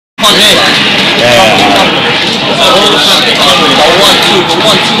mix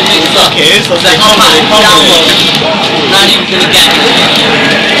up. Okay, so that download. Not even gonna get it.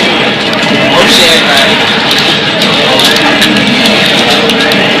 Oh shit, right?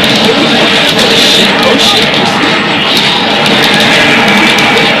 Oh shit.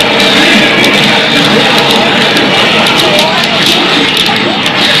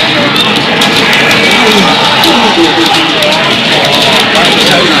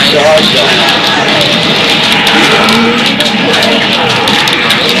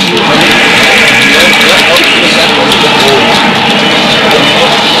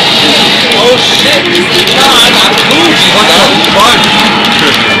 Oh shit! Nah, I'm Gucci. What's up? Fun.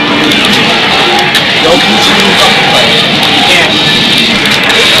 Yo, Gucci moves up the play. Yeah.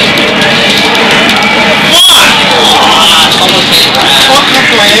 What? Someone hit it. Fuck up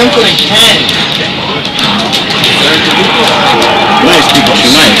my ankle again. Nice, Pikachu,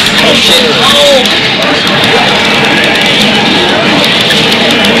 nice. Oh shit. Oh!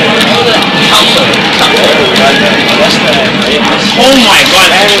 Oh my god,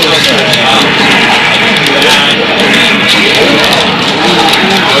 that was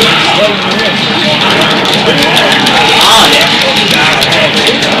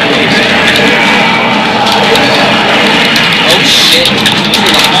Oh shit.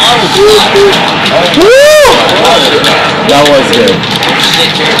 that was good.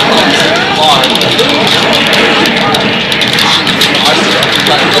 Shit,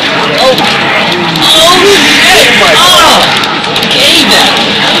 oh! Oh shit! Oh! Gave that!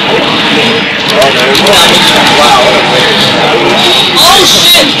 Wow. Oh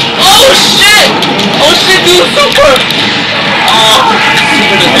shit! Oh shit! Oh shit, dude, super! Oh,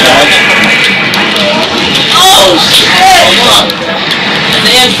 oh shit!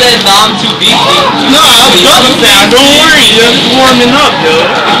 Dan said, nah, I'm too beefy. No, I'm dust sound, don't worry, you're just warming up, dude.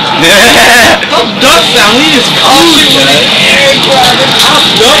 Yeah! I'm dust sound, we just cool, man. Air grab. I'm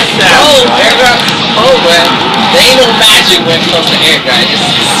dust sound. Oh, air grab. Oh, man. There ain't no magic when it comes to air grab, it's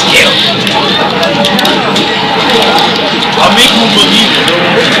skill. I'll make you believe it,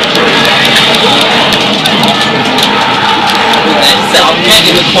 I'll get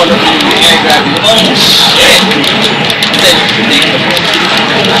in the corner of the air grab. Oh, shit!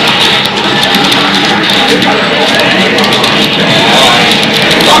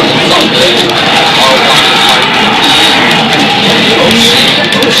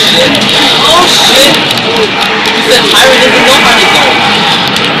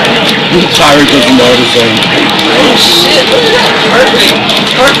 Tyra doesn't know the same. Oh shit, look at that. Perfect.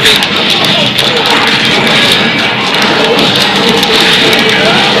 Perfect.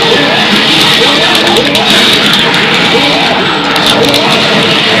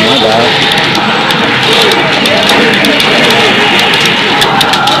 My bad.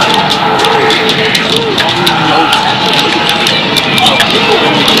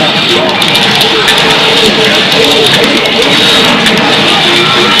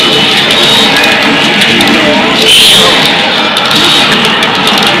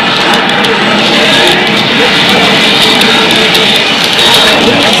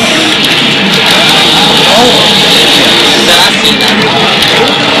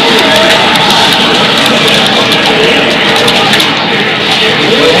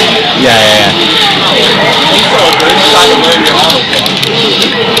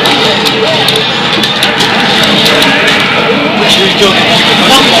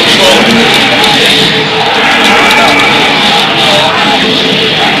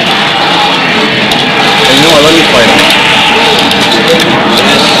 Let me fight him.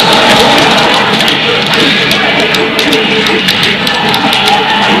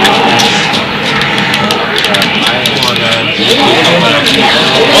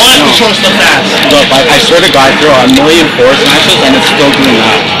 Control stuff fast. Look, I swear to God, throw a million force smashes and it's still doing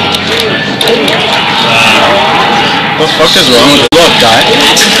that. What the fuck is wrong with it? Look, guy.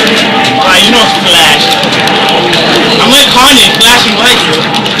 You know it's Flash. I'm like Kanye, flashing lights.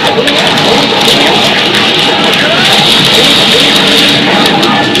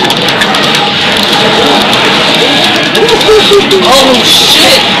 Oh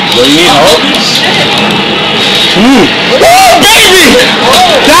shit! Do you need help? Ooh. Oh baby!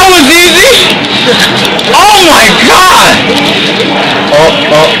 That was easy! Oh my god! Oh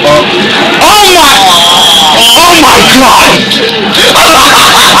my! Oh my god!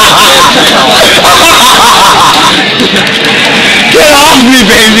 Get off me,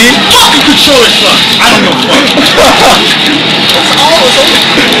 baby! Fucking controller sucks. I don't give a fuck.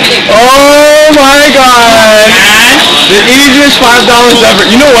 Oh my god! The easiest $5 ever.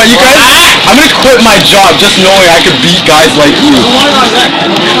 You know what, you guys? I'm gonna quit my job just knowing I could beat guys like you.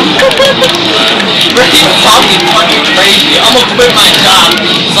 He's talking fucking crazy. I'm gonna quit my job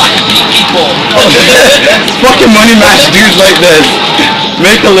so I can beat people. Fucking money match dudes like this.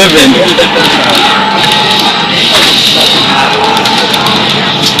 Make a living.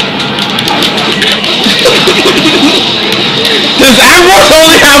 Does Ambrose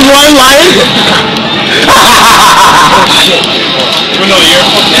only have one life?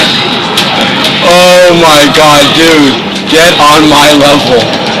 Oh my god, dude. Get on my level.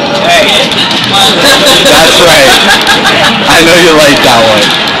 Hey. That's right. I know you like that one.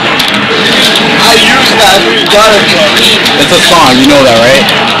 I use that. You got it. It's a song, you know that, right?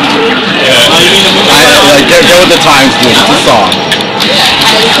 Yeah. Like, get with the times, dude. It's a song.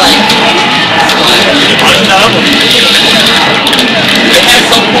 It's like... It has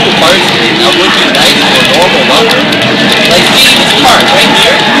some cool parts that would be nice for a normal level. Like, see this part right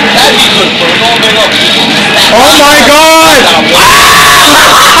here? That'd be good for a normal level. Oh my god!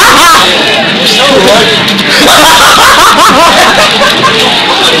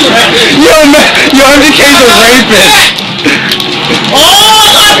 Yo, MDK's a rapist.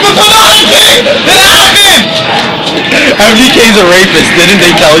 MDK's a rapist, didn't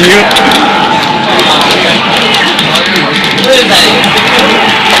they tell you? What is that?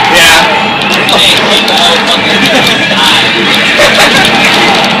 Yeah.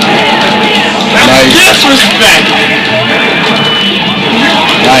 Nice. Disrespect.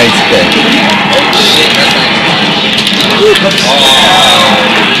 Nice pick. Oh shit, that's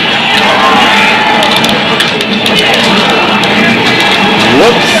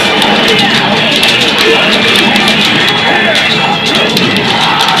Whoops.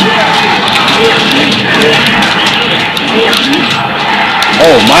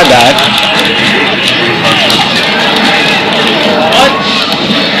 Oh, my bad. What?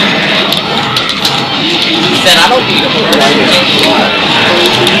 He said, I don't need a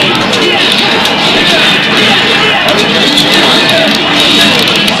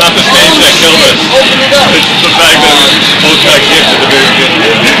It's not the stage that killed us. Open it up. It's the fact that both got kicked at the very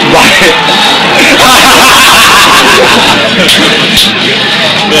beginning. Right.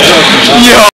 Yo.